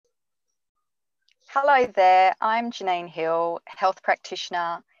Hello there, I'm Janine Hill, health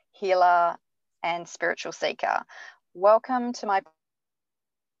practitioner, healer, and spiritual seeker. Welcome to my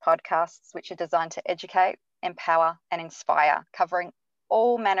podcasts, which are designed to educate, empower, and inspire, covering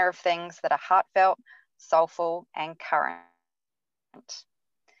all manner of things that are heartfelt, soulful, and current.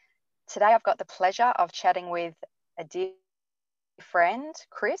 Today, I've got the pleasure of chatting with a dear friend,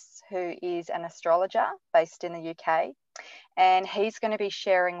 Chris, who is an astrologer based in the UK. And he's going to be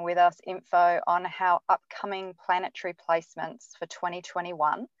sharing with us info on how upcoming planetary placements for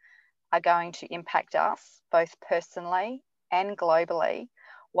 2021 are going to impact us both personally and globally,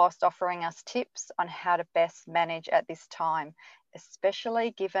 whilst offering us tips on how to best manage at this time,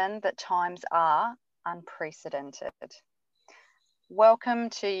 especially given that times are unprecedented. Welcome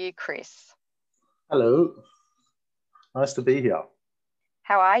to you, Chris. Hello. Nice to be here.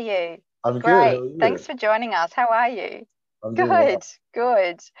 How are you? I'm good. Great. How are you? Thanks for joining us. How are you? I'm doing well.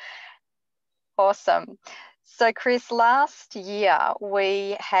 Good. Awesome. So, Chris, last year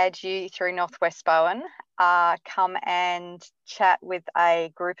we had you through Northwest Bowen come and chat with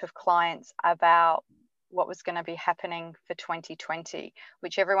a group of clients about what was going to be happening for 2020,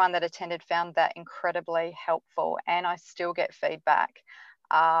 which everyone that attended found that incredibly helpful. And I still get feedback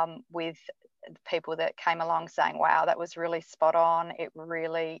with people that came along saying, wow, that was really spot on. It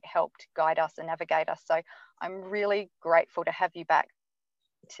really helped guide us and navigate us. So I'm really grateful to have you back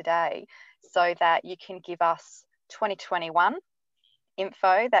today so that you can give us 2021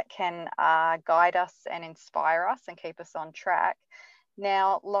 info that can guide us and inspire us and keep us on track.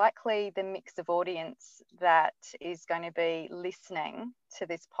 Now, likely the mix of audience that is going to be listening to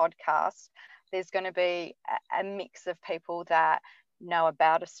this podcast, there's going to be a mix of people that know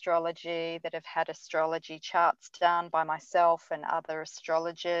about astrology, that have had astrology charts done by myself and other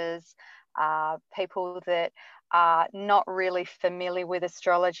astrologers, people that are not really familiar with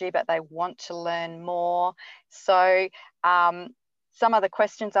astrology, but they want to learn more. So some of the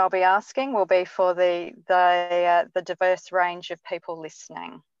questions I'll be asking will be for the diverse range of people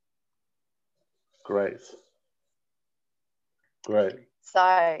listening. Great.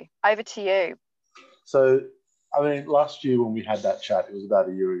 So over to you. So, I mean, last year when we had that chat, it was about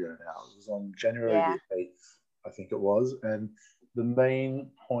a year ago now. It was on January the 8th, I think it was. And the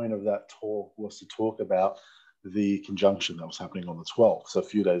main point of that talk was to talk about the conjunction that was happening on the 12th, so a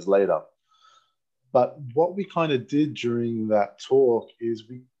few days later. But what we kind of did during that talk is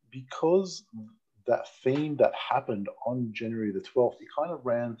because that theme that happened on January the 12th, it kind of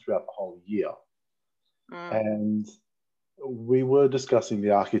ran throughout the whole year. And we were discussing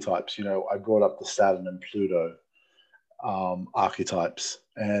the archetypes. You know, I brought up the Saturn and Pluto archetypes,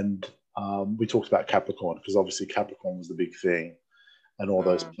 and we talked about Capricorn because obviously Capricorn was the big thing and all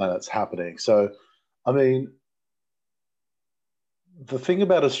those planets happening. So, I mean, the thing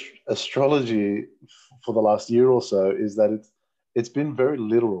about astrology for the last year or so is that it's been very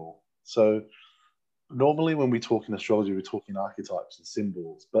literal. So normally when we talk in astrology, we're talking archetypes and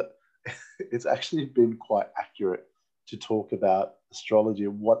symbols, but it's actually been quite accurate to talk about astrology.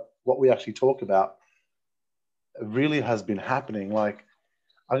 What we actually talk about really has been happening. Like,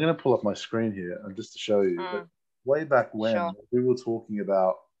 I'm going to pull up my screen here and just to show you. But way back when we were talking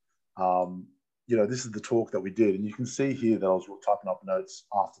about, you know, this is the talk that we did. And you can see here that I was typing up notes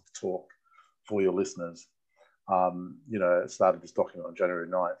after the talk for your listeners. You know, it started this document on January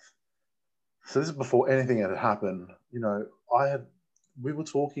 9th. So this is before anything had happened. You know, we were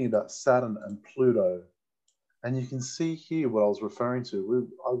talking about Saturn and Pluto. And you can see here what I was referring to.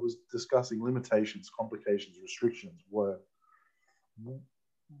 I was discussing limitations, complications, restrictions were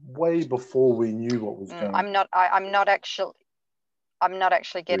way before we knew what was going on. I'm not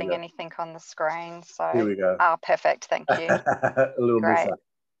actually getting anything on the screen. So here we go. Perfect. Thank you. A little Great. mishap.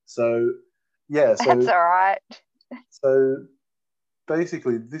 So yeah, so that's all right. So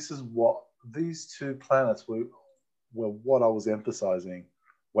basically, this is what these two planets were what I was emphasizing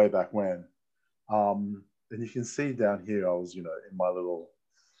way back when. And you can see down here, I was, you know, in my little,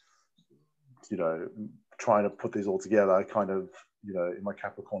 you know, trying to put these all together. I kind of, you know, in my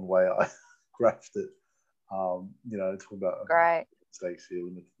Capricorn way, I graphed it. You know, talking about mistakes here,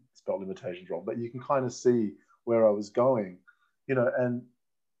 spelled limitations wrong, but you can kind of see where I was going, you know, and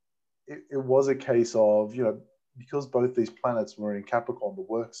it was a case of, you know, because both these planets were in Capricorn, the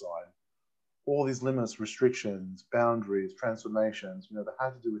work sign, all these limits, restrictions, boundaries, transformations, you know, that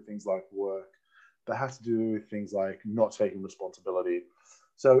had to do with things like work, that had to do with things like not taking responsibility.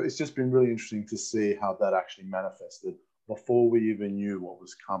 So it's just been really interesting to see how that actually manifested before we even knew what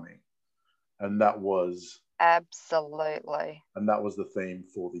was coming. And that was absolutely. And that was the theme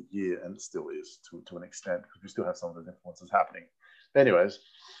for the year, and it still is to an extent, because we still have some of those influences happening. Anyways,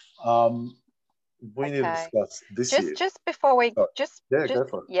 we need to Okay. discuss this year. Just before we Oh, just yeah, just go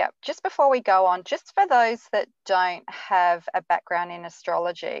for it. yeah, just before we go on, just for those that don't have a background in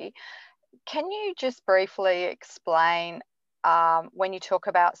astrology, can you just briefly explain when you talk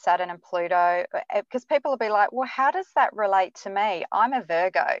about Saturn and Pluto, because people will be like, well, how does that relate to me? I'm a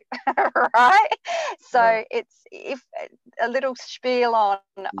Virgo, right? So Yeah. it's if a little spiel on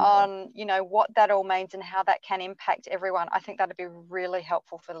Yeah. what that all means and how that can impact everyone. I think that'd be really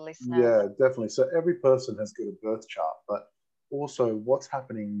helpful for the listeners. Yeah, definitely. So every person has got a birth chart, but also what's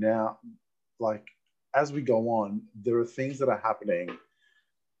happening now, like as we go on, there are things that are happening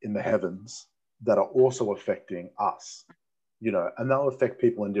in the heavens that are also affecting us, and they'll affect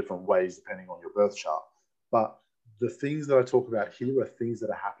people in different ways depending on your birth chart. But the things that I talk about here are things that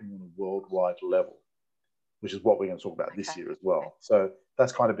are happening on a worldwide level, which is what we're going to talk about this year as well. So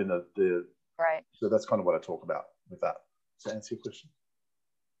that's kind of been the Right. so that's kind of what I talk about with that. Does that answer your question?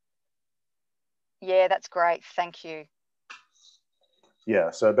 Yeah, that's great. Thank you.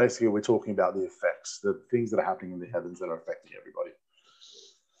 Yeah, so basically we're talking about the effects, the things that are happening in the heavens that are affecting everybody.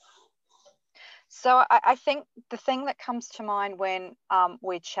 So I think the thing that comes to mind when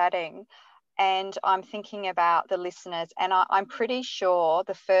we're chatting, and I'm thinking about the listeners, and I'm pretty sure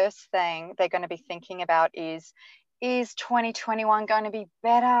the first thing they're going to be thinking about is 2021 going to be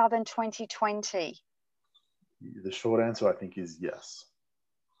better than 2020? The short answer, I think, is yes.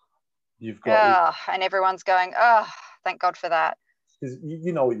 You've got, Oh, and everyone's going, oh, thank God for that. because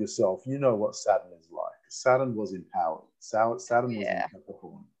you know it yourself. You know what Saturn is like. Saturn was in power. Saturn was in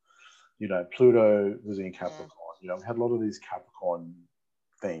Capricorn. Pluto was in Capricorn. We had a lot of these Capricorn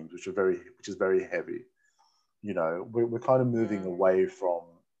themes, which is very heavy. We're kind of moving away from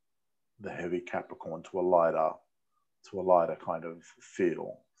the heavy Capricorn to a lighter kind of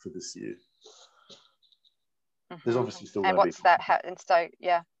feel for this year. There's obviously still going to be. And what's that? And so,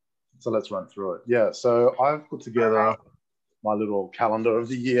 yeah. So let's run through it. Yeah. So I've put together my little calendar of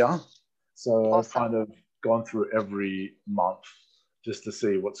the year. So awesome. I've kind of gone through every month just to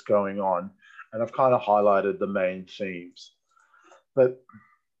see what's going on. And I've kind of highlighted the main themes. But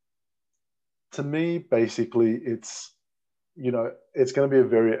to me, basically, it's going to be a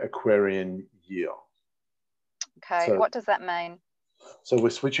very Aquarian year. Okay. So, what does that mean? So we're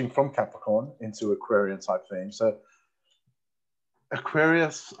switching from Capricorn into Aquarian type theme. So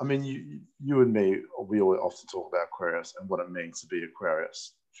Aquarius, I mean, you and me, we all often talk about Aquarius and what it means to be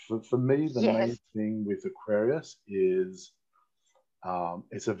Aquarius. For me, the main thing with Aquarius is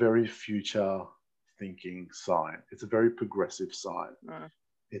it's a very future thinking sign. It's a very progressive sign.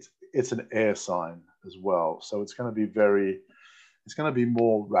 It's an air sign as well. So it's going to be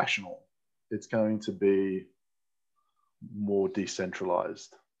more rational. It's going to be more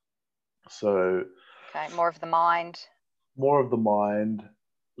decentralized. So more of the mind. More of the mind,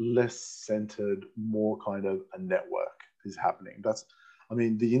 less centered, more kind of a network is happening.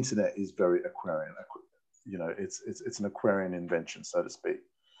 The internet is very Aquarian. It's an Aquarian invention, so to speak,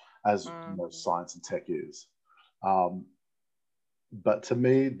 as science and tech is. But to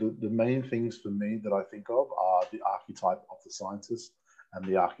me, the main things for me that I think of are the archetype of the scientist and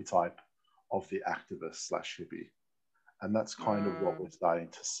the archetype of the activist / hippie. And that's kind of what we're starting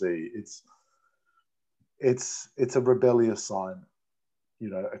to see. It's a rebellious sign,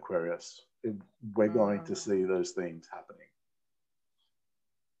 Aquarius. We're going to see those things happening.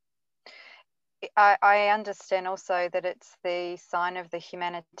 I understand also that it's the sign of the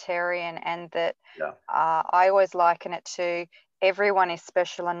humanitarian, and that I always liken it to everyone is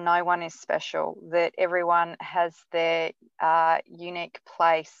special and no one is special, that everyone has their unique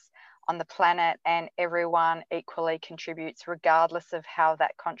place on the planet and everyone equally contributes regardless of how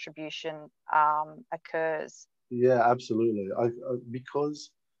that contribution occurs. Yeah, absolutely. Because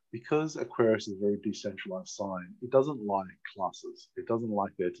Aquarius is a very decentralized sign, it doesn't like classes. It doesn't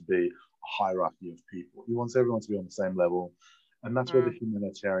like there to be a hierarchy of people. It wants everyone to be on the same level. And that's where the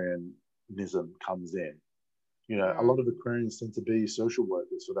humanitarianism comes in. A lot of Aquarians tend to be social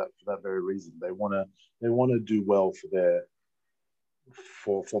workers for that very reason. They want to do well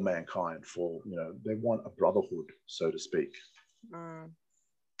for mankind, they want a brotherhood, so to speak.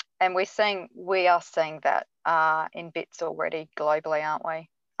 And we are seeing that in bits already globally, aren't we?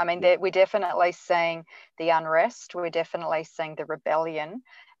 I mean, we're definitely seeing the unrest. We're definitely seeing the rebellion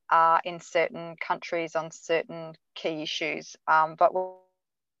in certain countries on certain key issues. But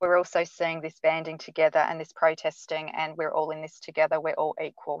we're also seeing this banding together and this protesting, and we're all in this together. We're all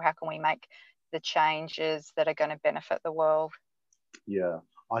equal. How can we make the changes that are going to benefit the world? Yeah,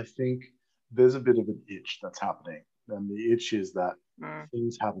 I think there's a bit of an itch that's happening. And the itch is that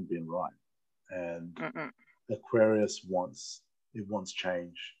things haven't been right. And Aquarius wants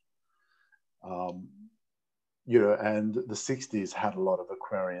change. You know, and the 60s had a lot of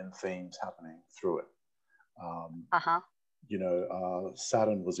Aquarian themes happening through it. Uh-huh. You know,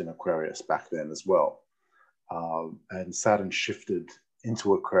 Saturn was in Aquarius back then as well. And Saturn shifted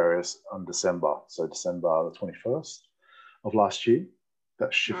into Aquarius on December. So December the 21st of last year,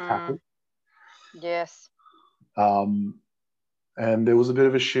 that shift happened. Yes. And there was a bit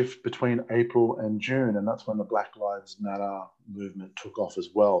of a shift between April and June, and that's when the Black Lives Matter movement took off as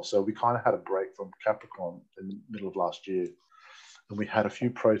well. So we kind of had a break from Capricorn in the middle of last year. And we had a few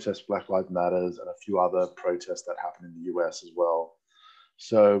protests, Black Lives Matters, and a few other protests that happened in the US as well.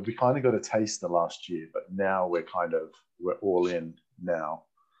 So we kind of got a taste the last year, but now we're all in now.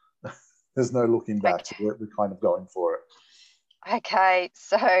 There's no looking back, so we're kind of going for it. Okay,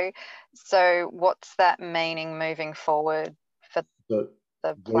 so what's that meaning moving forward for the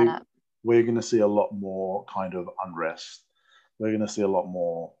planet? We're going to see a lot more kind of unrest. We're going to see a lot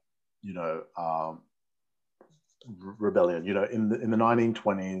more, you know, rebellion. You know, in the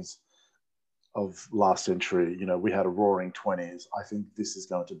 1920s of last century, you know, we had a roaring 20s. I think this is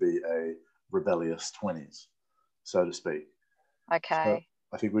going to be a rebellious 20s, so to speak. Okay. So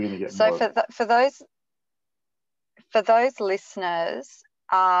I think we're going to get more. So for those listeners,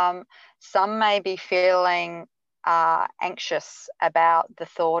 some may be feeling anxious about the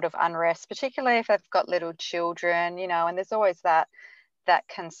thought of unrest, particularly if they've got little children, you know, and there's always that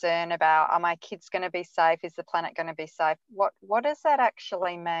concern about, are my kids going to be safe? Is the planet going to be safe? What does that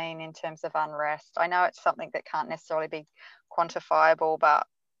actually mean in terms of unrest? I know it's something that can't necessarily be quantifiable, but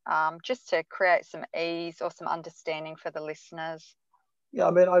just to create some ease or some understanding for the listeners. Yeah,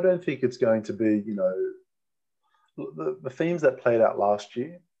 I mean, I don't think it's going to be, you know, the themes that played out last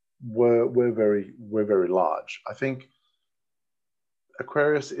year were very large. I think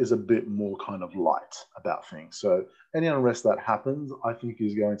Aquarius is a bit more kind of light about things. So any unrest that happens, I think,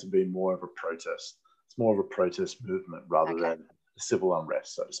 is going to be more of a protest. It's more of a protest movement rather than a civil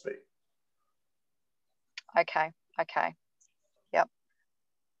unrest, so to speak. Okay. Yep.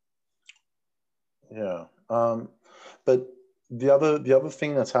 Yeah. But the other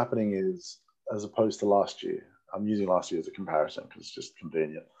thing that's happening is, as opposed to last year, I'm using last year as a comparison because it's just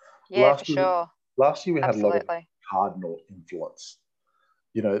convenient. Yeah, for sure. Last year we had a lot of cardinal influence.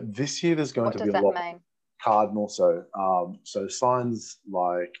 You know, this year there's going to be a lot of cardinal. So signs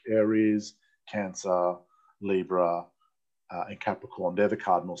like Aries, Cancer, Libra, and Capricorn, they're the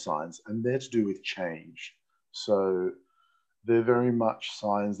cardinal signs, and they're to do with change. So they're very much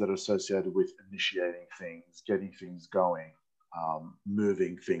signs that are associated with initiating things, getting things going,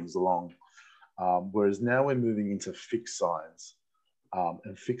 moving things along. Whereas now we're moving into fixed signs,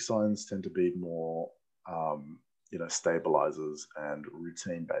 and fixed signs tend to be more, you know, stabilizers and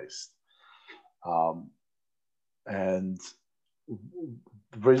routine based. And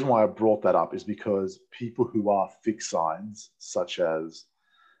the reason why I brought that up is because people who are fixed signs, such as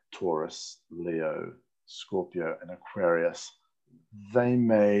Taurus, Leo, Scorpio, and Aquarius, they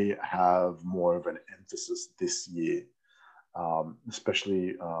may have more of an emphasis this year,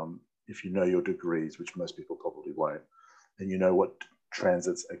 especially if you know your degrees, which most people probably won't, and you know what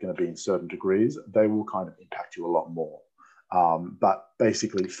transits are going to be in certain degrees, they will kind of impact you a lot more. But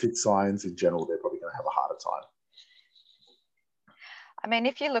basically, fixed signs in general, they're probably going to have a harder time. I mean,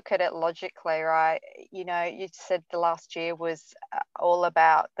 if you look at it logically, right, you know, you said the last year was all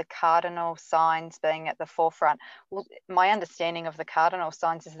about the cardinal signs being at the forefront. Well, my understanding of the cardinal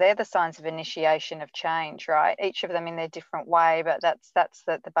signs is they're the signs of initiation of change, right? Each of them in their different way, but that's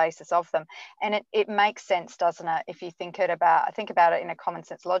the basis of them. And it makes sense, doesn't it, if you think about it in a common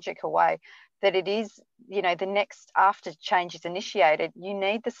sense, logical way, that it is, you know, the next, after change is initiated, you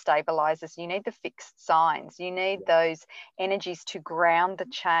need the stabilizers, you need the fixed signs, you need those energies to ground the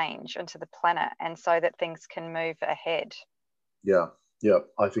change onto the planet, and so that things can move ahead. Yeah,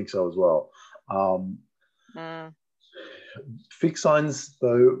 I think so as well. Fixed signs,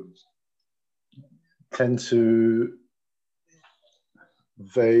 though, tend to,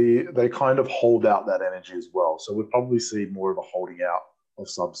 they kind of hold out that energy as well. So we'll probably see more of a holding out of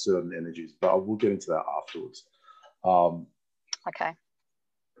some certain energies, but we'll get into that afterwards. Okay.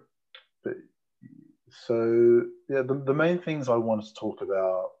 So yeah, the main things I wanted to talk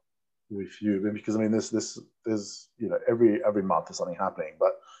about with you, because I mean, there's you know, every month there's something happening,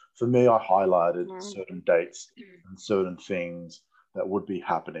 but for me, I highlighted certain dates and certain things that would be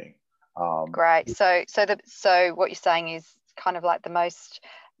happening. Great. So what you're saying is kind of like the most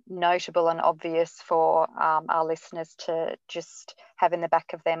notable and obvious for our listeners to just have in the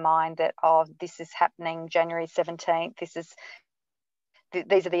back of their mind that, oh, this is happening January 17th.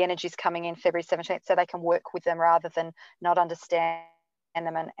 These are the energies coming in February 17th, so they can work with them rather than not understanding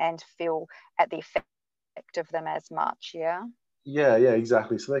them and feel at the effect of them as much. Yeah. Yeah,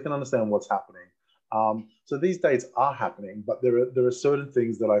 exactly. So they can understand what's happening. So these dates are happening, but there are certain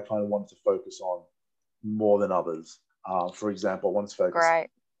things that I kind of wanted to focus on more than others. For example, I wanted to focus Great.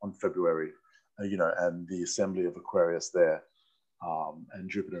 on February, and the assembly of Aquarius there, and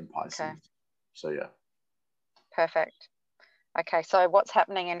Jupiter and Pisces. Okay. So yeah. Perfect. Okay, so what's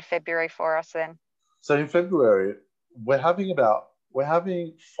happening in February for us then? So in February, we're having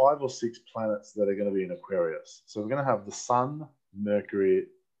 5 or 6 planets that are going to be in Aquarius. So we're going to have the Sun, Mercury,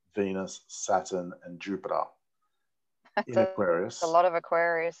 Venus, Saturn, and Jupiter in Aquarius. A lot of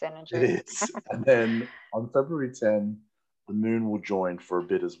Aquarius energy. It is. And then on February 10, the Moon will join for a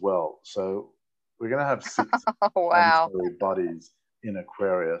bit as well. So we're going to have 6 wow. planetary bodies in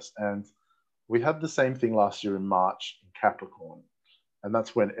Aquarius. And we had the same thing last year in March in Capricorn. And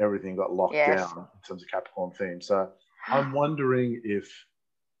that's when everything got locked down in terms of Capricorn themes. So I'm wondering if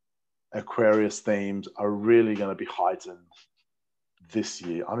Aquarius themes are really going to be heightened this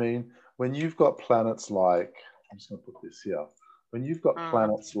year. I mean, when you've got planets like, I'm just going to put this here, when you've got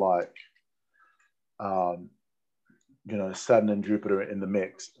planets like, Saturn and Jupiter in the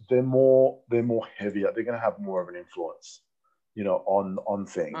mix, they're more heavier. They're going to have more of an influence, on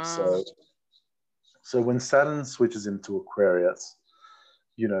things. So when Saturn switches into Aquarius,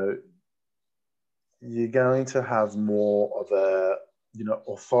 you're going to have more of a,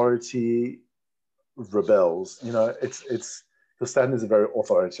 authority rebels. It's because Saturn is a very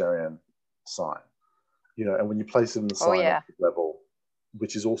authoritarian sign, and when you place it in the sign level,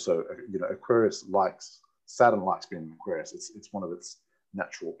 which is also, Aquarius Saturn likes being in Aquarius. It's one of its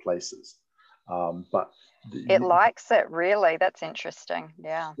natural places. But it likes it, really. That's interesting.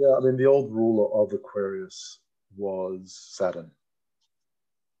 Yeah. Yeah, I mean, the old ruler of Aquarius was Saturn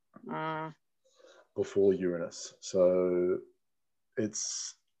before Uranus. So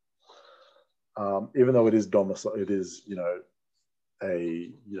it's, even though it is domicile, it is, a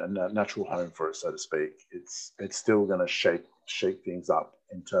natural home for it, so to speak. It's still going to shake things up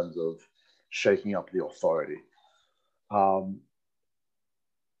in terms of shaking up the authority. But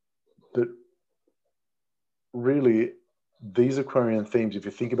really, these Aquarian themes, if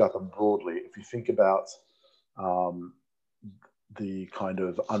you think about them broadly, if you think about the kind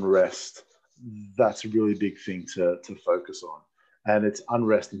of unrest, that's a really big thing to focus on. And it's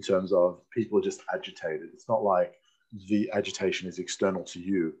unrest in terms of people are just agitated. It's not like the agitation is external to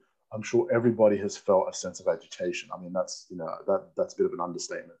you. I'm sure everybody has felt a sense of agitation. I mean, that's a bit of an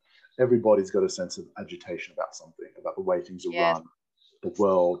understatement. Everybody's got a sense of agitation about something, about the way things are run, the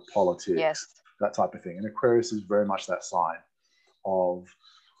world, politics, that type of thing. And Aquarius is very much that sign of,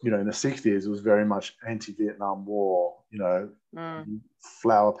 in the 60s, it was very much anti-Vietnam War,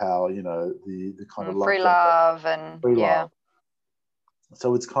 flower power, the kind of free love and free love.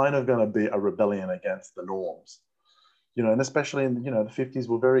 So it's kind of going to be a rebellion against the norms, and especially in, the 50s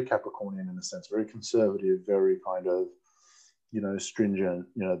were very Capricornian in a sense, very conservative, very kind of, stringent,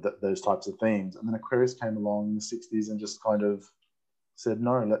 those types of themes. And then Aquarius came along in the 60s and just kind of said,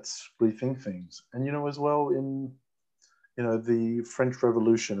 no, let's rethink things. And, as well in, the French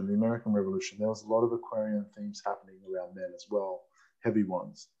Revolution and the American Revolution, there was a lot of Aquarian themes happening around then as well, heavy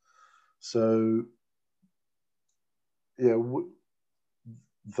ones. So, yeah,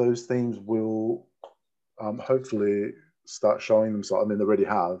 those themes will hopefully start showing themselves. I mean, they already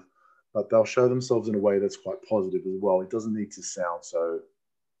have, but they'll show themselves in a way that's quite positive as well. It doesn't need to sound so,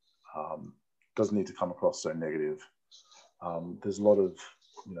 doesn't need to come across so negative. There's a lot of,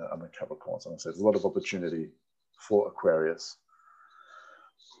 I'm a Capricorn, so I'm going to say there's a lot of opportunity for Aquarius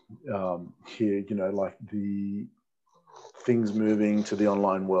here, like the things moving to the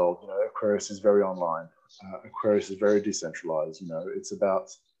online world. Aquarius is very online. Aquarius is very decentralized. It's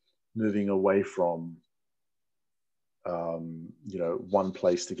about moving away from, one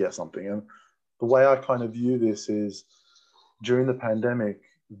place to get something. And the way I kind of view this is during the pandemic,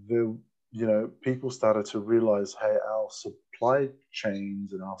 people started to realize, hey, our supply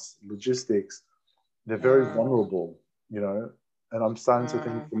chains and our logistics, they're very vulnerable, and I'm starting to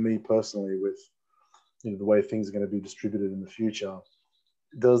think, for me personally, with, the way things are going to be distributed in the future,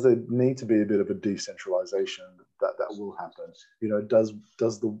 does there need to be a bit of a decentralization that will happen? Does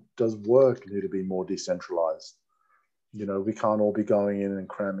work need to be more decentralized? We can't all be going in and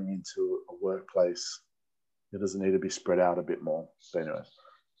cramming into a workplace. It doesn't need to be spread out a bit more. So anyway,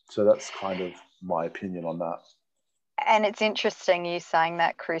 so that's kind of my opinion on that. And it's interesting you saying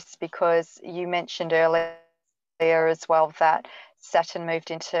that, Chris, because you mentioned earlier as well that Saturn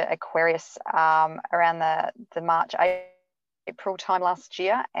moved into Aquarius around the March, April time last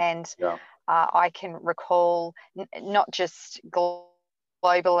year. And I can recall not just globally,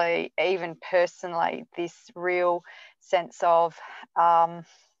 globally, even personally, this real sense of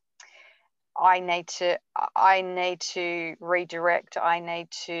I need to redirect, I need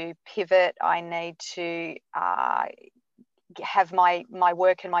to pivot, I need to have my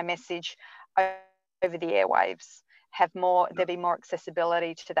work and my message over the airwaves, there be more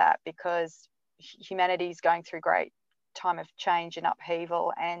accessibility to that, because humanity is going through great time of change and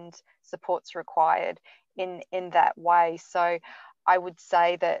upheaval, and support's required in that way. So I would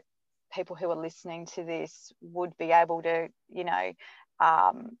say that people who are listening to this would be able to,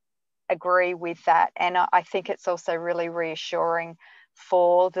 agree with that. And I think it's also really reassuring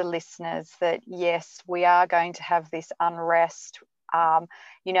for the listeners that, yes, we are going to have this unrest, and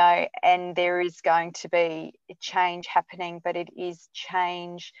there is going to be a change happening, but it is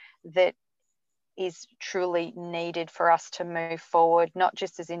change that is truly needed for us to move forward, not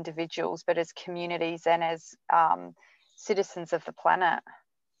just as individuals, but as communities and as citizens of the planet.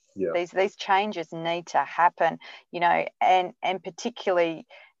 Yeah. These changes need to happen, and particularly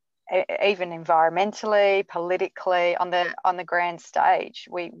even environmentally, politically, on the grand stage.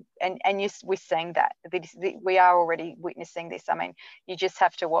 We're seeing that. We are already witnessing this. I mean, you just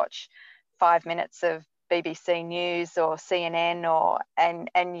have to watch 5 minutes of BBC News or CNN, and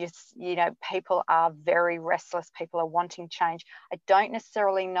people are very restless. People are wanting change. I don't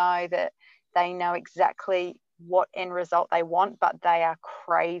necessarily know that they know exactly what end result they want, but they are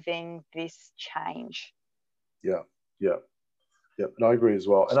craving this change. Yeah. And I agree as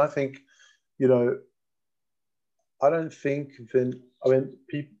well. And I think, I don't think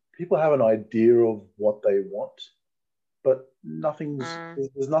people have an idea of what they want, but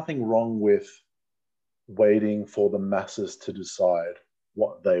there's nothing wrong with waiting for the masses to decide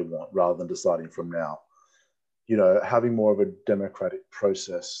what they want rather than deciding from now. Having more of a democratic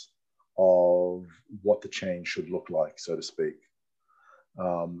process of what the change should look like, so to speak.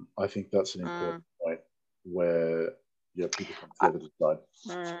 I think that's an important point where people come together to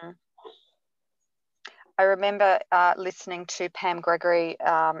decide. I remember listening to Pam Gregory,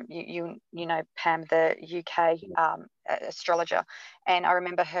 you know Pam, the UK astrologer, and I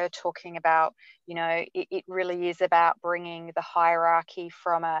remember her talking about, it really is about bringing the hierarchy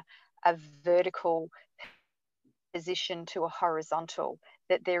from a vertical position to a horizontal,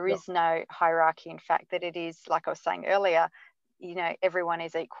 that there is no hierarchy. In fact, that it is, like I was saying earlier, everyone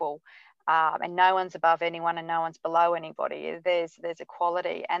is equal. And no one's above anyone and no one's below anybody. There's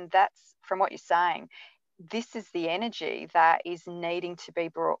equality. And that's, from what you're saying, this is the energy that is needing to be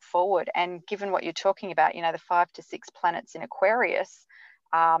brought forward. And given what you're talking about, the 5 to 6 planets in Aquarius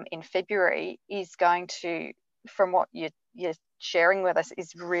in February is going to, from what you're sharing with us,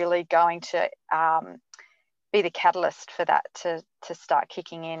 is really going to be the catalyst for that to start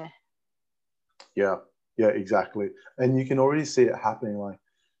kicking in. Yeah, exactly. And you can already see it happening, like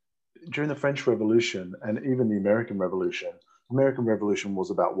during the French Revolution and even the American Revolution. American Revolution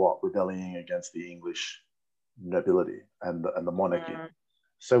was about what? Rebelling against the English nobility and the monarchy.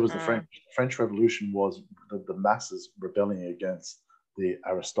 So was the French. The French Revolution was the masses rebelling against the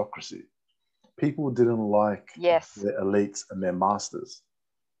aristocracy. People didn't like the elites and their masters.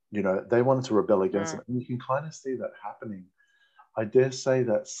 They wanted to rebel against them. And you can kind of see that happening. I dare say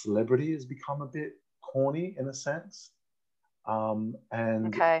that celebrity has become a bit corny in a sense. And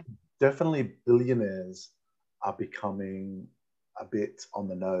definitely billionaires are becoming a bit on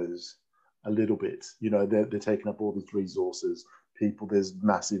the nose, a little bit. They're taking up all these resources. There's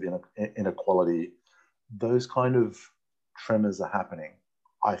massive inequality. Those kind of tremors are happening,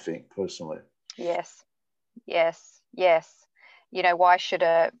 I think, personally. Yes. Why should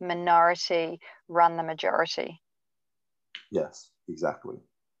a minority run the majority? Yes, exactly.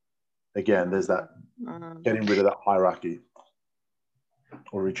 Again, there's that getting rid of that hierarchy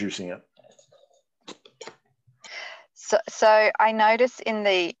or reducing it. So I notice in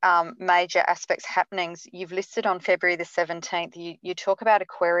the major aspects happenings, you've listed on February the 17th, you talk about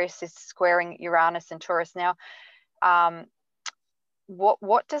Aquarius is squaring Uranus and Taurus. Now,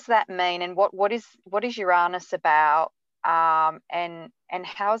 what does that mean, and what is Uranus about, and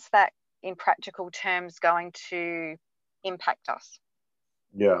how's that in practical terms going to impact us?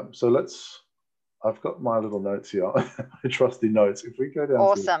 Yeah, so I've got my little notes here, my trusty notes. If we go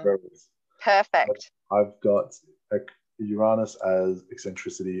down to Aquarius, perfect. I've got Uranus as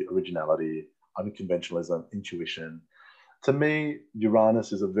eccentricity, originality, unconventionalism, intuition. To me,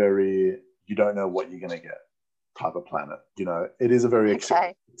 Uranus is a very, you don't know what you're going to get type of planet. It is a very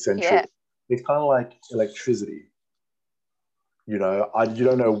eccentric. Yeah. It's kind of like electricity. You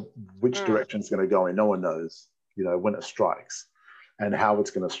don't know which direction it's going to go in. No one knows, when it strikes and how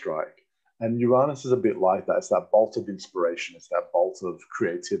it's going to strike. And Uranus is a bit like that. It's that bolt of inspiration. It's that bolt of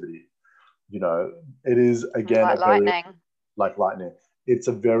creativity. You know, it is, again, Like a very, lightning. like lightning. It's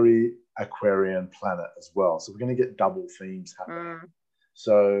a very Aquarian planet as well. So we're going to get double themes happening.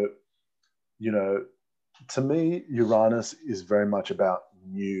 So, you know, to me, Uranus is very much about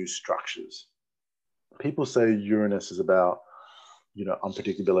new structures. People say Uranus is about, you know,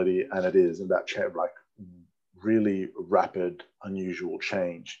 unpredictability, and it is about like really rapid, unusual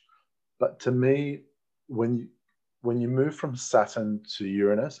change. But to me, when you move from Saturn to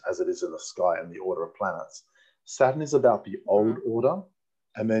Uranus, as it is in the sky and the order of planets, Saturn is about the old order,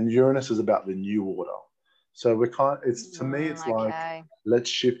 and then Uranus is about the new order. So we can't. It's, to me, it's like, let's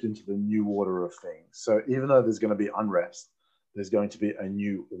shift into the new order of things. So even though there's going to be unrest, there's going to be a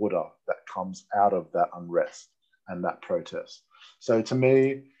new order that comes out of that unrest and that protest. So to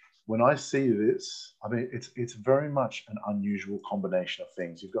me, when I see this, I mean, it's very much an unusual combination of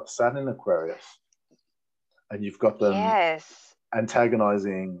things. You've got Saturn in Aquarius, and you've got them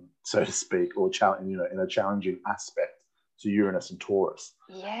antagonizing, so to speak, or you know, in a challenging aspect to Uranus and Taurus.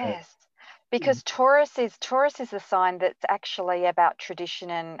 Yes, because Taurus is the sign that's actually about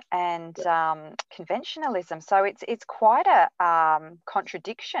tradition and conventionalism. So it's quite a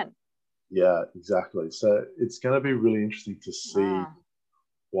contradiction. Yeah, exactly. So it's going to be really interesting to see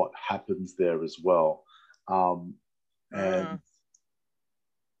what happens there as well. And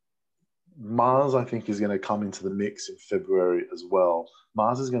Mars, I think, is going to come into the mix in February as well.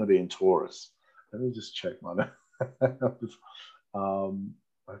 Mars is going to be in Taurus. Let me just check my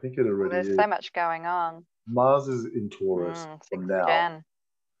I think it already There's is. so much going on. Mars is in Taurus from now. And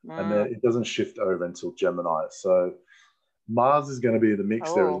then it doesn't shift over until Gemini. So Mars is going to be in the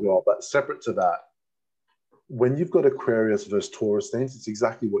mix there as well. But separate to that, when you've got Aquarius versus Taurus things, it's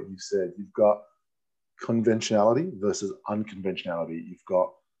exactly what you've said. You've got conventionality versus unconventionality. You've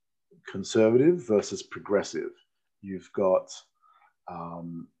got conservative versus progressive. You've got,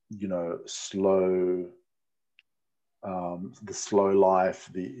 you know, the slow life,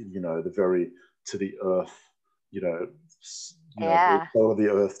 the very to the earth, the soul of the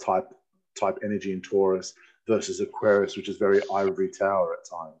earth type energy in Taurus versus Aquarius, which is very ivory tower at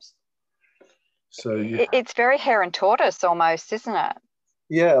times. So it's very hare and tortoise almost, isn't it?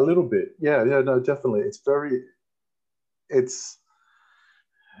 Yeah, a little bit. Yeah, no, definitely. It's very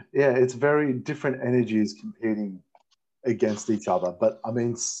different energies competing against each other. But I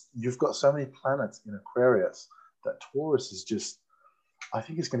mean, you've got so many planets in Aquarius that Taurus is just, I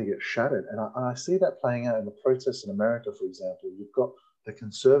think it's going to get shattered. And I see that playing out in the protests in America, for example. You've got the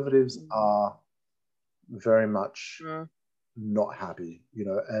conservatives are very much not happy,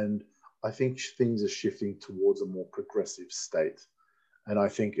 and I think things are shifting towards a more progressive state. And I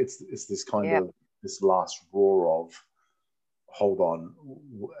think it's this kind of this last roar of, hold on,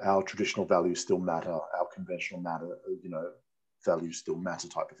 our traditional values still matter, our conventional values still matter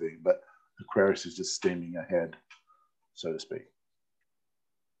type of thing. But Aquarius is just steaming ahead, so to speak.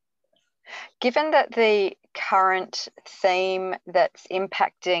 Given that the current theme that's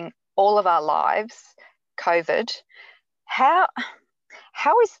impacting all of our lives, COVID, how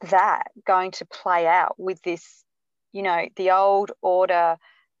is that going to play out with this, the old order,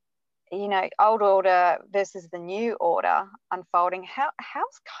 old order versus the new order unfolding?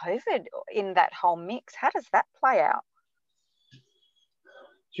 How's COVID in that whole mix? How does that play out?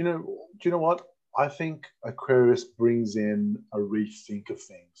 Do you know what? I think Aquarius brings in a rethink of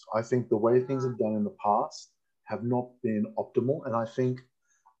things. I think the way things have done in the past have not been optimal. And I think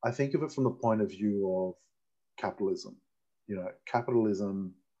of it from the point of view of capitalism.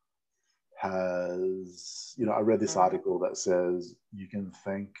 Capitalism has, I read this article that says you can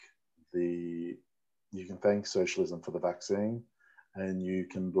thank socialism for the vaccine, and you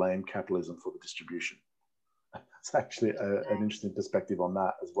can blame capitalism for the distribution. It's actually an interesting perspective on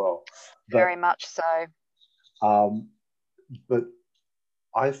that as well. Very much so. But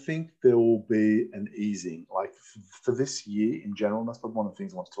I think there will be an easing, like for this year in general. And that's probably one of the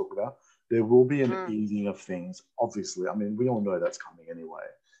things I want to talk about. There will be an easing of things. Obviously, I mean, we all know that's coming anyway.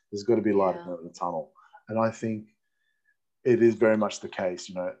 There's got to be light at the end of the tunnel, and I think it is very much the case.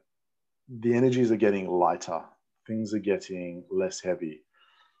 The energies are getting lighter. Things are getting less heavy.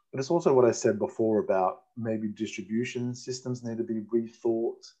 But it's also what I said before about maybe distribution systems need to be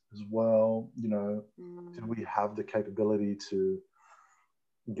rethought as well. Do we have the capability to,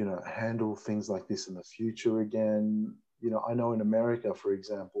 handle things like this in the future again? I know in America, for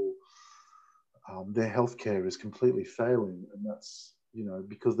example, their healthcare is completely failing, and that's,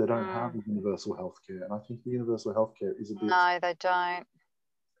 because they don't have universal healthcare. And I think the universal healthcare is a bit... No, they don't.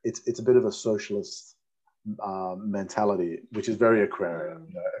 It's a bit of a socialist mentality, which is very Aquarian.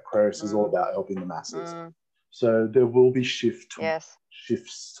 You know, Aquarius is all about helping the masses. So there will be shifts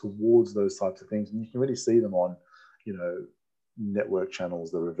towards those types of things, and you can really see them on, you know, network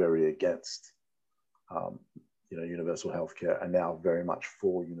channels that are very against, you know, universal healthcare, and now very much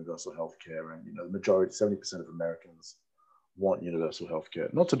for universal healthcare. And you know, the majority, 70% of Americans want universal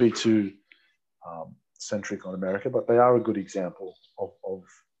healthcare. Not to be too centric on America, but they are a good example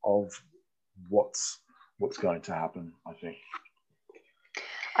of what's going to happen, I think.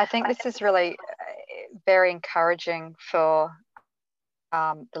 I think this is really very encouraging for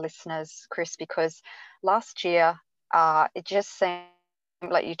the listeners, Chris, because last year it just seemed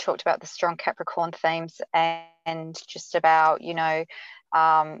like you talked about the strong Capricorn themes and just about, you know,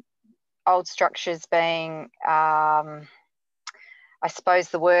 old structures being, I suppose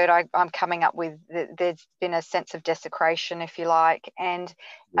the word I'm coming up with, there's been a sense of desecration, if you like. And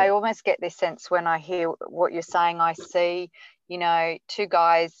I almost get this sense when I hear what you're saying. I see, you know, two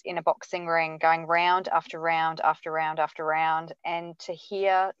guys in a boxing ring going round after round after round after round. And to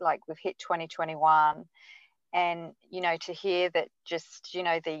hear, like, we've hit 2021, and, you know, to hear that just, you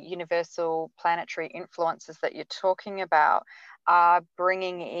know, the universal planetary influences that you're talking about are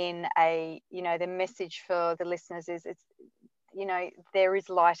bringing in a, you know, the message for the listeners is it's, you know, there is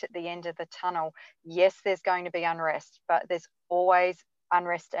light at the end of the tunnel. Yes, there's going to be unrest, but there's always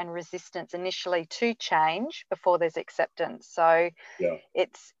unrest and resistance initially to change before there's acceptance. So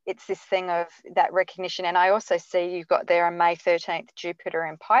it's this thing of that recognition. And I also see you've got there on May 13th Jupiter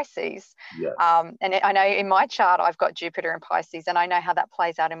in Pisces. And I know in my chart I've got Jupiter in Pisces, and I know how that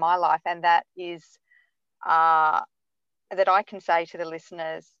plays out in my life. And that is that I can say to the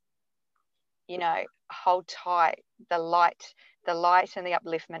listeners, you know, hold tight. The light and the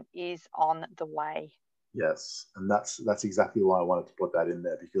upliftment is on the way. Yes, and that's exactly why I wanted to put that in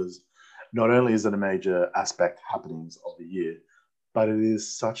there, because not only is it a major aspect happenings of the year, but it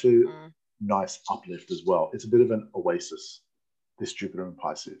is such a nice uplift as well. It's a bit of an oasis, this Jupiter in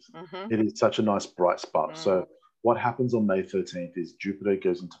Pisces. It is such a nice bright spot. So what happens on May 13th is Jupiter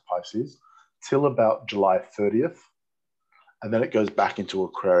goes into Pisces till about July 30th, and then it goes back into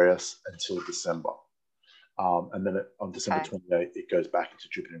Aquarius until December. And then on December 28th, it goes back into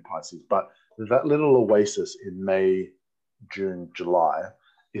Jupiter in Pisces. But that little oasis in May, June, July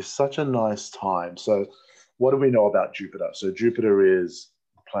is such a nice time. So what do we know about Jupiter? So Jupiter is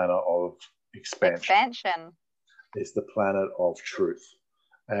the planet of expansion. It's the planet of truth.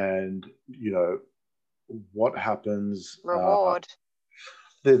 And, you know, what happens? Reward.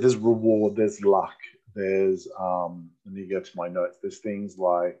 There's reward, there's luck, there's, let me go to my notes, there's things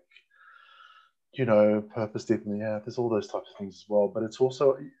like, you know, purpose deepening. Yeah, there's all those types of things as well. But it's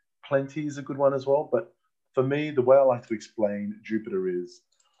also, plenty is a good one as well. But for me, the way I like to explain Jupiter is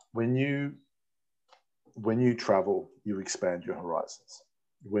when you travel, you expand your horizons.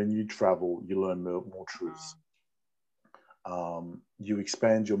 When you travel, you learn more truths. You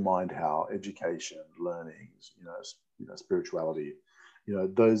expand your mind, how education, learnings, you know, spirituality, you know,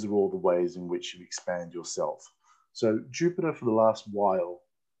 those are all the ways in which you expand yourself. So Jupiter for the last while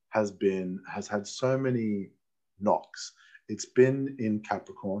has had so many knocks. It's been in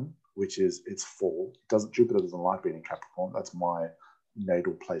Capricorn, which is its fall. Jupiter doesn't like being in Capricorn. That's my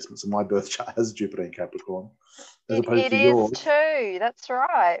natal placement. So my birth chart has Jupiter in Capricorn. It is too. That's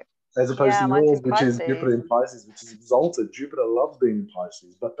right. As opposed to yours, which is Jupiter in Pisces, which is exalted. Jupiter loves being in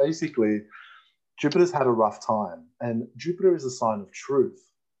Pisces. But basically, Jupiter's had a rough time. And Jupiter is a sign of truth.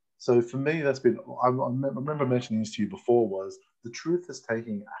 So for me, that's been, I remember mentioning this to you before, was the truth is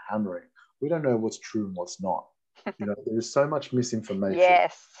taking a hammering. We don't know what's true and what's not. You know, there's so much misinformation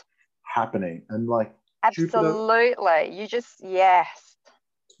happening. And like, absolutely.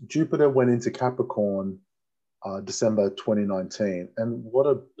 Jupiter went into Capricorn December 2019. And what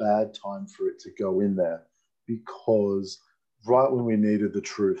a bad time for it to go in there, because right when we needed the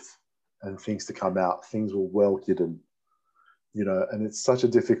truth and things to come out, things were well hidden. You know, and it's such a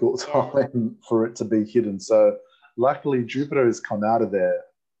difficult time for it to be hidden. So luckily, Jupiter has come out of there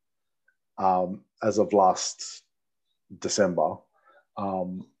as of last December.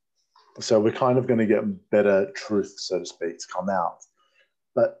 So we're kind of going to get better truth, so to speak, to come out.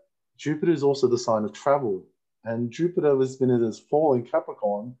 But Jupiter is also the sign of travel. And Jupiter has been in its fall in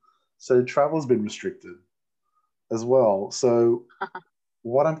Capricorn, so travel's been restricted as well. So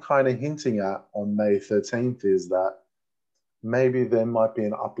what I'm kind of hinting at on May 13th is that maybe there might be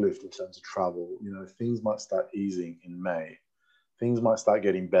an uplift in terms of travel. You know, things might start easing in May. Things might start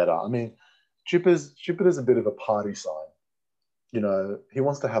getting better. I mean, Jupiter's a bit of a party sign. You know, he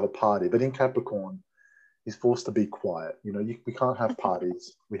wants to have a party, but in Capricorn, he's forced to be quiet. You know, we can't have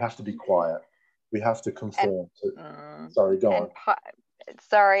parties. We have to be quiet. We have to And conform to. Sorry, go on.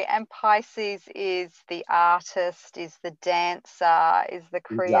 And Pisces is the artist, is the dancer, is the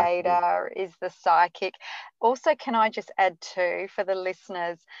creator, Exactly. is the psychic. Also, can I just add too, for the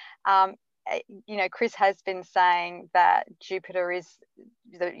listeners, Chris has been saying that Jupiter is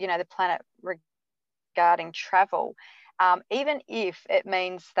the planet regarding travel. Even if it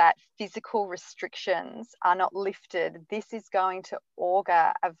means that physical restrictions are not lifted, this is going to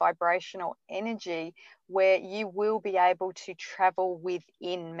augur a vibrational energy where you will be able to travel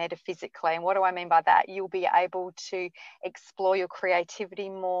within metaphysically. And what do I mean by that? You'll be able to explore your creativity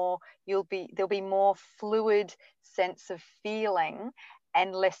more. There'll be more fluid sense of feeling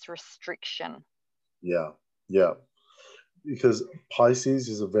and less restriction. Yeah, yeah. Because Pisces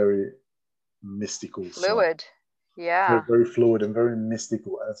is a very mystical sign. Fluid. Very, Yeah. very fluid and very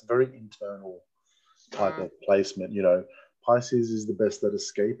mystical, and it's a very internal type of placement. Pisces is the best at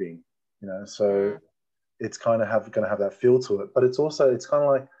escaping. So it's kind of going to have that feel to it, but it's kind of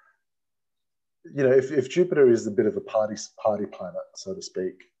like, if Jupiter is a bit of a party planet, so to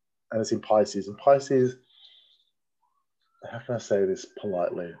speak, and it's in Pisces, and Pisces, how can I say this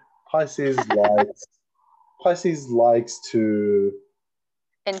politely? Pisces likes to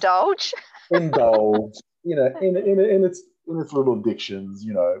Indulge. indulge, in its little addictions.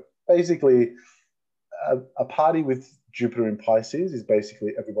 Basically, a party with Jupiter in Pisces is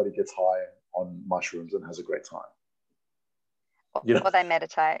basically everybody gets high on mushrooms and has a great time. Or they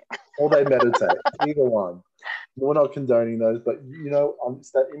meditate. Or they meditate. Either one. We're not condoning those, but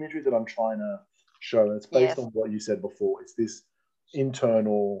it's that imagery that I'm trying to show, and it's based on what you said before. It's this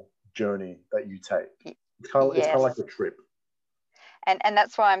internal journey that you take. It's kind of like a trip. And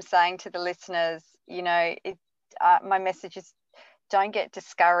that's why I'm saying to the listeners, my message is, don't get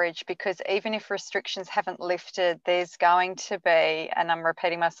discouraged, because even if restrictions haven't lifted, there's going to be, and I'm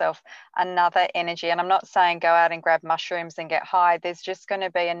repeating myself, another energy. And I'm not saying go out and grab mushrooms and get high. There's just going to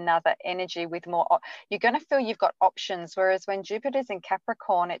be another energy with more. You're going to feel you've got options. Whereas when Jupiter's in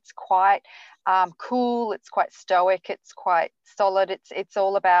Capricorn, it's quite cool. It's quite stoic. It's quite solid. It's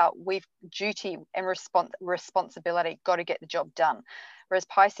all about duty and responsibility. Got to get the job done. Whereas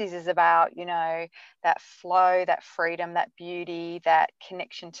Pisces is about, that flow, that freedom, that beauty, that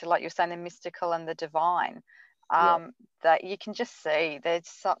connection to, like you're saying, the mystical and the divine. That you can just see there's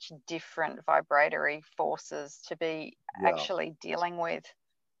such different vibratory forces to be actually dealing with.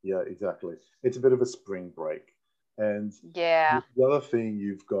 Yeah, exactly. It's a bit of a spring break. And the other thing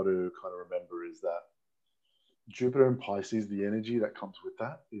you've got to kind of remember is that Jupiter and Pisces, the energy that comes with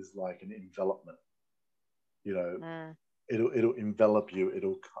that is like an envelopment. It'll envelop you.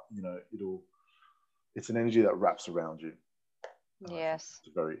 It's an energy that wraps around you. Yes. It's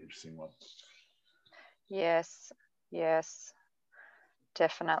a very interesting one. Yes,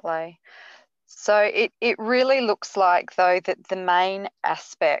 definitely. So it really looks like, though, that the main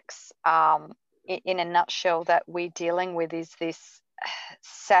aspects, in a nutshell, that we're dealing with is this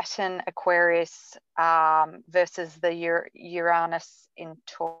Saturn Aquarius versus the Uranus in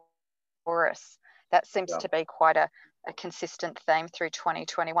Taurus. That seems to be quite a consistent theme through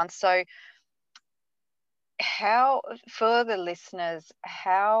 2021. So for the listeners,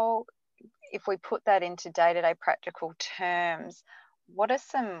 if we put that into day-to-day practical terms, what are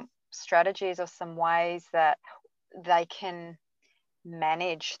some strategies or some ways that they can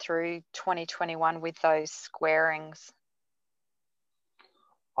manage through 2021 with those squarings?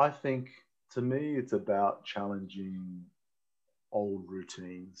 I think, to me, it's about challenging old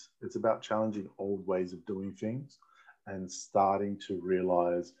routines. It's about challenging old ways of doing things and starting to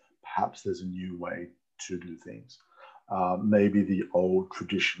realize perhaps there's a new way to do things. Maybe the old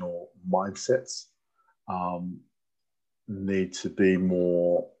traditional mindsets need to be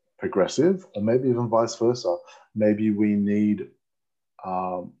more progressive, or maybe even vice versa. Maybe we need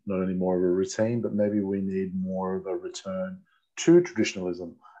not only more of a routine, but maybe we need more of a return to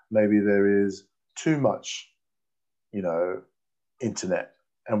traditionalism. Maybe there is too much, internet,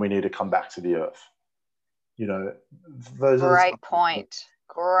 and we need to come back to the earth. Those Great point.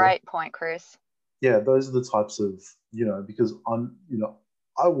 Great point, Chris. Yeah, those are the types of, because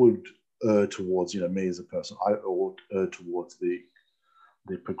I would err towards, me as a person, I would err towards the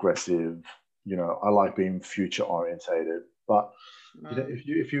progressive, I like being future orientated. But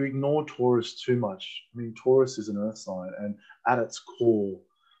if you ignore Taurus too much, I mean, Taurus is an earth sign, and at its core,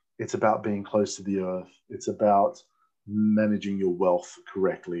 it's about being close to the earth. It's about managing your wealth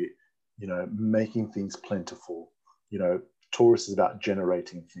correctly, making things plentiful. Taurus is about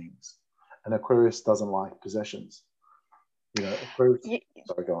generating things, and Aquarius doesn't like possessions. Aquarius.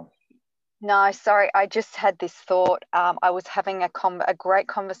 Sorry, go on. No, sorry. I just had this thought. I was having a great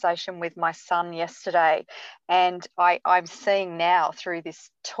conversation with my son yesterday, and I'm seeing now through this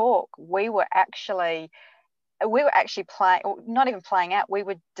talk, we were actually playing, or not even playing out, we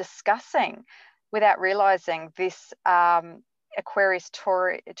were discussing without realizing this Aquarius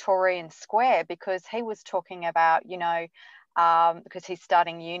Taurian square, because he was talking about, because he's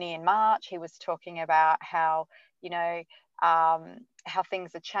starting uni in March, he was talking about how, how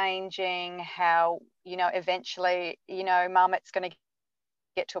things are changing, how, eventually, mum, it's going to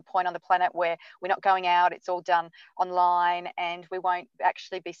get to a point on the planet where we're not going out, it's all done online, and we won't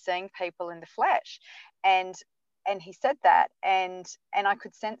actually be seeing people in the flesh. And he said that, and I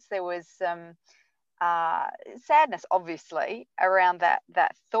could sense there was some sadness, obviously, around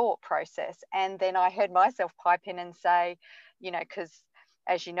that thought process. And then I heard myself pipe in and say, because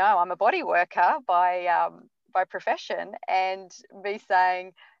as you know, I'm a body worker by profession, and me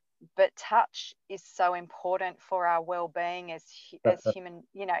saying, but touch is so important for our well-being as human,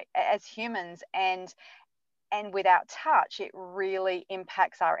 as humans. And without touch, it really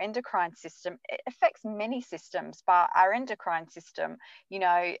impacts our endocrine system. It affects many systems, but our endocrine system,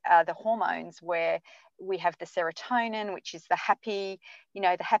 the hormones, where we have the serotonin, which is the happy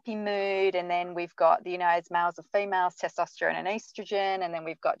mood. And then we've got, as males and females, testosterone and estrogen. And then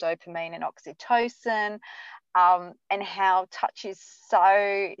we've got dopamine and oxytocin, and how touch is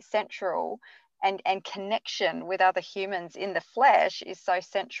so central, and connection with other humans in the flesh is so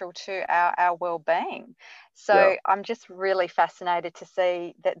central to our well-being. Yeah. So I'm just really fascinated to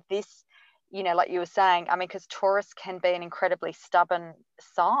see that this, like you were saying, I mean, because Taurus can be an incredibly stubborn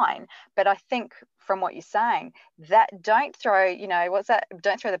sign, but I think from what you're saying, that don't throw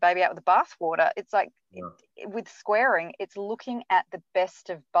the baby out with the bathwater. It's like, Yeah. with squaring, it's looking at the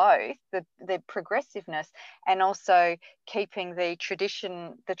best of both, the progressiveness, and also keeping the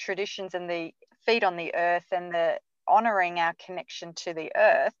traditions and the feet on the earth, and the honoring our connection to the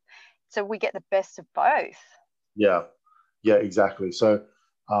earth, so we get the best of both. Yeah, yeah, exactly. So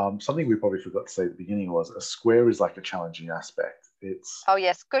something we probably forgot to say at the beginning was a square is like a challenging aspect. Oh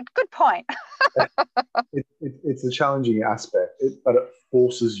yes, good point. It's a challenging aspect, but it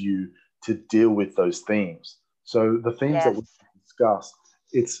forces you to deal with those themes. So the themes that Yes. we discussed,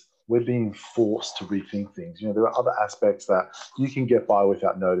 we're being forced to rethink things. There are other aspects that you can get by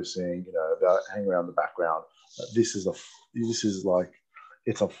without noticing. That hang around the background. But this is like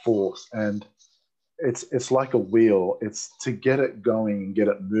it's a force, and it's like a wheel. It's to get it going and get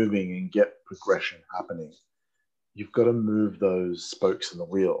it moving and get progression happening. You've got to move those spokes in the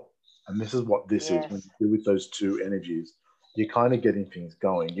wheel. And this is what this is. When Yes. you do with those two energies, you're kind of getting things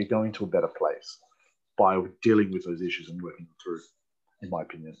going. You're going to a better place by dealing with those issues and working them through, in my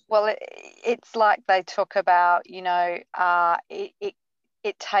opinion. Well, it's like they talk about,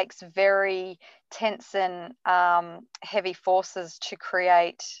 it takes very tense and heavy forces to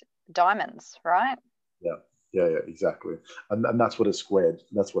create diamonds, right? Yeah, yeah, yeah, exactly. And that's what a square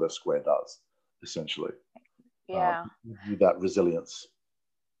does, essentially. Yeah. Gives you that resilience.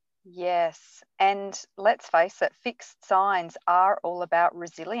 Yes. And let's face it, fixed signs are all about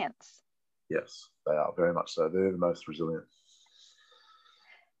resilience. Yes, they are very much so. They're the most resilient.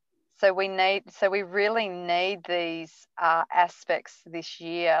 So we really need these aspects this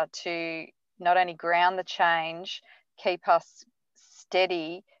year to not only ground the change, keep us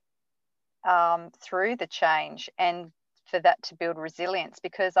steady through the change, and for that to build resilience.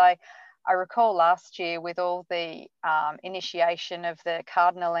 Because I recall last year, with all the initiation of the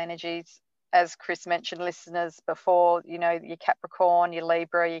cardinal energies, as Chris mentioned, listeners, before, your Capricorn, your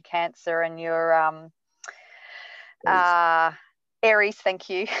Libra, your Cancer, and your Aries. Aries, thank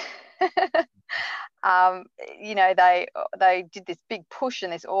you. um, they did this big push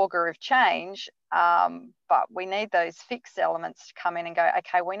and this auger of change, but we need those fixed elements to come in and go,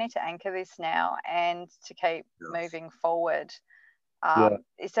 okay, we need to anchor this now and to keep Yes. moving forward. Yeah,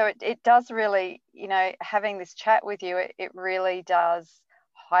 So it does really, having this chat with you, it really does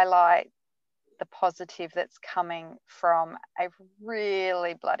highlight the positive that's coming from a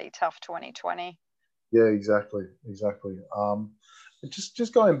really bloody tough 2020. yeah, exactly, exactly.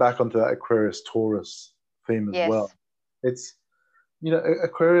 Just going back onto that Aquarius Taurus theme as Yes. well. It's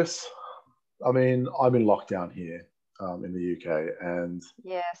Aquarius. I mean, I'm in lockdown here in the UK, and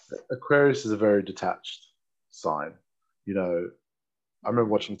Yes. Aquarius is a very detached sign. I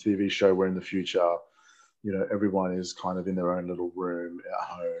remember watching a TV show where in the future, everyone is kind of in their own little room at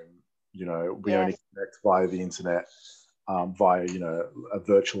home. We only Yes. connect via the internet, via a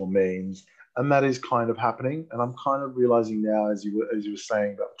virtual means, and that is kind of happening. And I'm kind of realizing now, as you were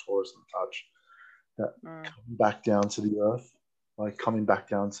saying about Taurus and touch, that Mm. coming back down to the earth, like coming back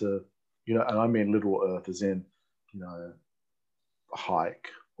down to you know, and I mean literal earth as in, you know, a hike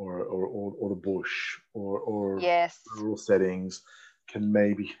or the bush or Yes. rural settings can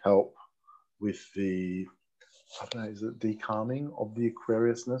maybe help with the, I don't know, is it decalming of the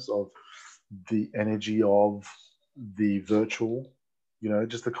Aquariusness of the energy of the virtual, you know,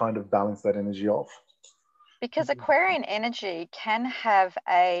 just to kind of balance that energy off. Because Aquarian energy can have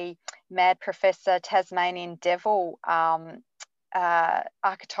a mad professor, Tasmanian devil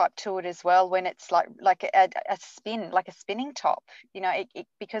archetype to it as well, when it's like a spin, like a spinning top, you know,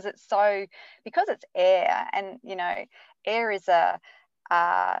 because it's air, and you know, air is a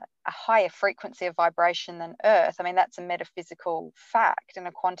higher frequency of vibration than earth. I mean, that's a metaphysical fact and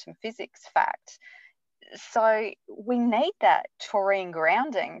a quantum physics fact. So we need that taurine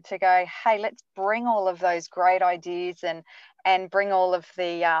grounding to go, hey, let's bring all of those great ideas and bring all of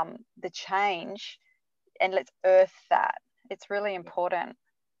the change, and let's earth that. It's really important.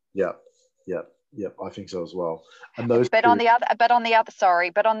 Yeah, yeah, yeah. I think so as well. And those But two, on the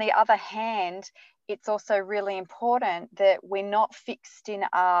other hand, it's also really important that we're not fixed in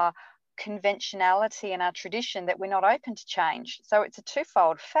our conventionality and our tradition, that we're not open to change. So it's a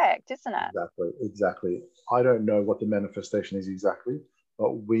twofold fact, isn't it? exactly. I don't know what the manifestation is exactly,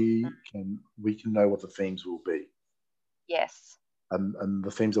 but we can know what the themes will be. Yes. And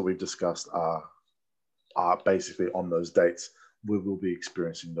the themes that we've discussed are basically on those dates. We will be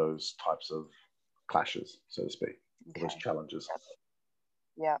experiencing those types of clashes, so to speak, Okay. those challenges.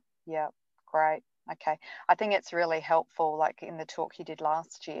 Yeah. Great. Okay. I think it's really helpful, like in the talk you did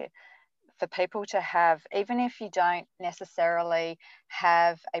last year, for people to have, even if you don't necessarily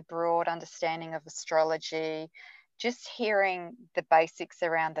have a broad understanding of astrology, just hearing the basics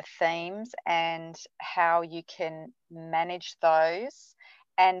around the themes and how you can manage those,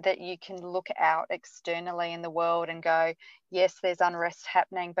 and that you can look out externally in the world and go, yes, there's unrest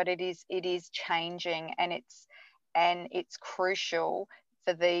happening, but it is changing, and it's crucial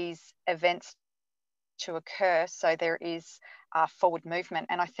for these events to occur, so there is forward movement.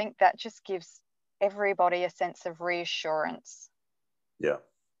 And I think that just gives everybody a sense of reassurance Yeah,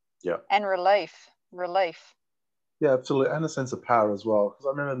 yeah, and relief. yeah, absolutely, and a sense of power as well. Because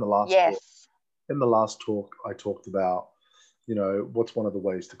I remember Yes. in the last talk, I talked about, you know, what's one of the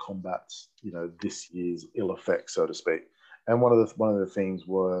ways to combat, you know, this year's ill effects, so to speak. And one of the things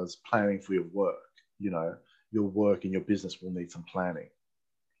was planning for your work. You know, your work and your business will need some planning.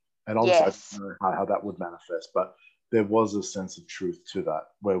 And obviously, I Yes. don't know how that would manifest, but there was a sense of truth to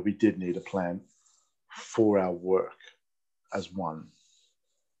that, where we did need a plan for our work as one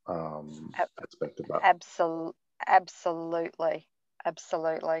aspect of that. Absolutely.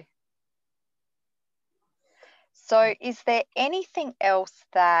 Absolutely. So is there anything else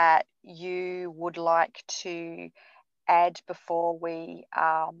that you would like to add before we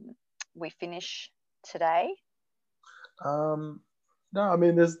finish today? Um, no, I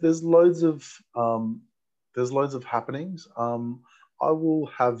mean, there's loads of happenings. I will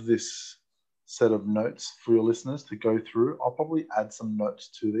have this set of notes for your listeners to go through. I'll probably add some notes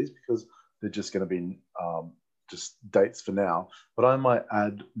to these because they're just going to be just dates for now. But I might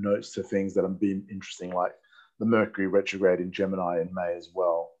add notes to things that have been interesting, like the Mercury retrograde in Gemini in May as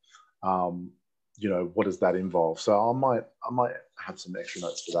well. Um, you know, what does that involve? So I might have some extra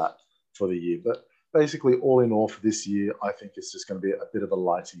notes for that for the year. But basically, all in all, for this year, I think it's just going to be a bit of a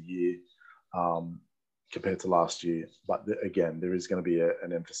lighter year um, compared to last year. But again, there is going to be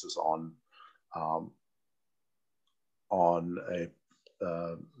an emphasis um, on a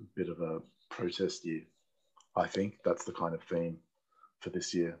bit of a protest year. I think that's the kind of theme for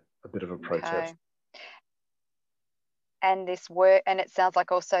this year, a bit of a protest. Okay. And this work, and it sounds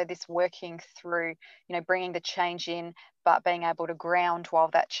like also this working through, you know, bringing the change in, but being able to ground while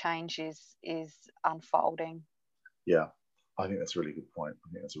that change is unfolding. Yeah, I think that's a really good point. I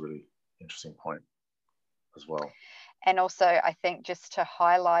think that's a really interesting point as well. And also, I think just to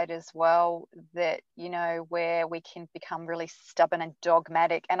highlight as well that, you know, where we can become really stubborn and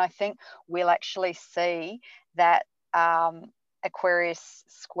dogmatic. And I think we'll actually see that Aquarius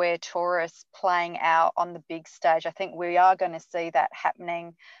square Taurus playing out on the big stage. I think we are going to see that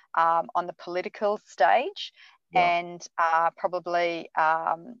happening on the political stage, Yeah, and probably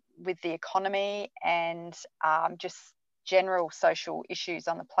with the economy and just general social issues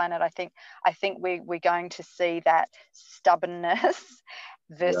on the planet. I think we're going to see that stubbornness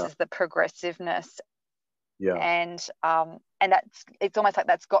yeah, versus the progressiveness, yeah, and it's almost like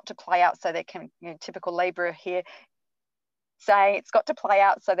that's got to play out so there can, you know, typical Libra here saying it's got to play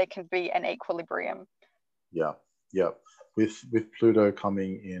out so there can be an equilibrium. yeah, yeah. With Pluto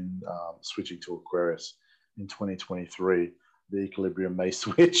coming in, switching to Aquarius in 2023, the equilibrium may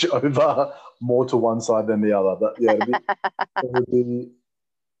switch over more to one side than the other. But yeah,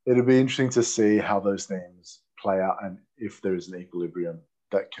 it'd be interesting to see how those themes play out and if there is an equilibrium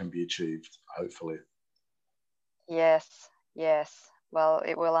that can be achieved, hopefully. Yes, yes. Well,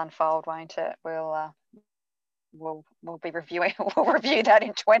 it will unfold, won't it? We'll be reviewing. We'll review that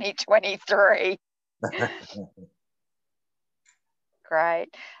in 2023. Great.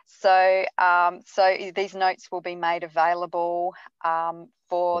 So, so these notes will be made available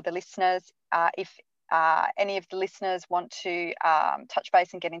for the listeners. If any of the listeners want to touch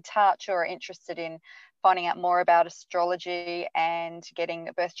base and get in touch, or are interested in finding out more about astrology and getting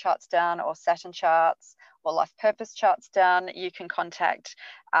birth charts done, or Saturn charts, or life purpose charts done, you can contact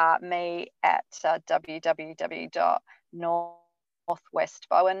me at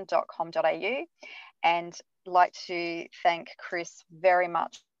www.northwestbowen.com.au. And like to thank Chris very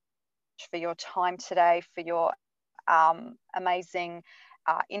much for your time today, for your amazing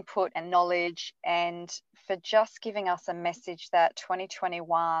input and knowledge, and for just giving us a message that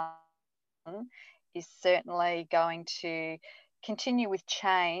 2021 is certainly going to continue with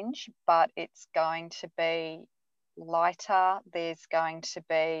change, but it's going to be lighter. There's going to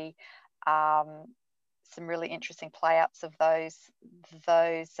be some really interesting playouts of those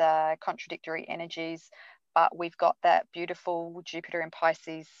contradictory energies, but we've got that beautiful Jupiter in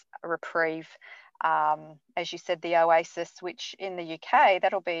Pisces reprieve. As you said, the oasis, which in the UK,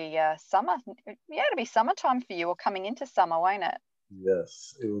 that'll be summer. Yeah, it'll be summertime for you, or coming into summer, won't it?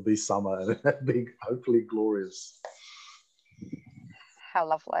 Yes, it will be summer and it'll be hopefully glorious. How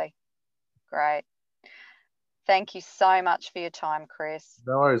lovely. Great. Thank you so much for your time, Chris.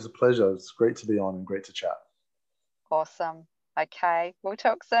 No, it's a pleasure. It's great to be on and great to chat. Awesome. Okay, we'll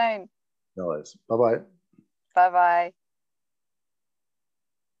talk soon. No worries. Bye-bye. Bye-bye.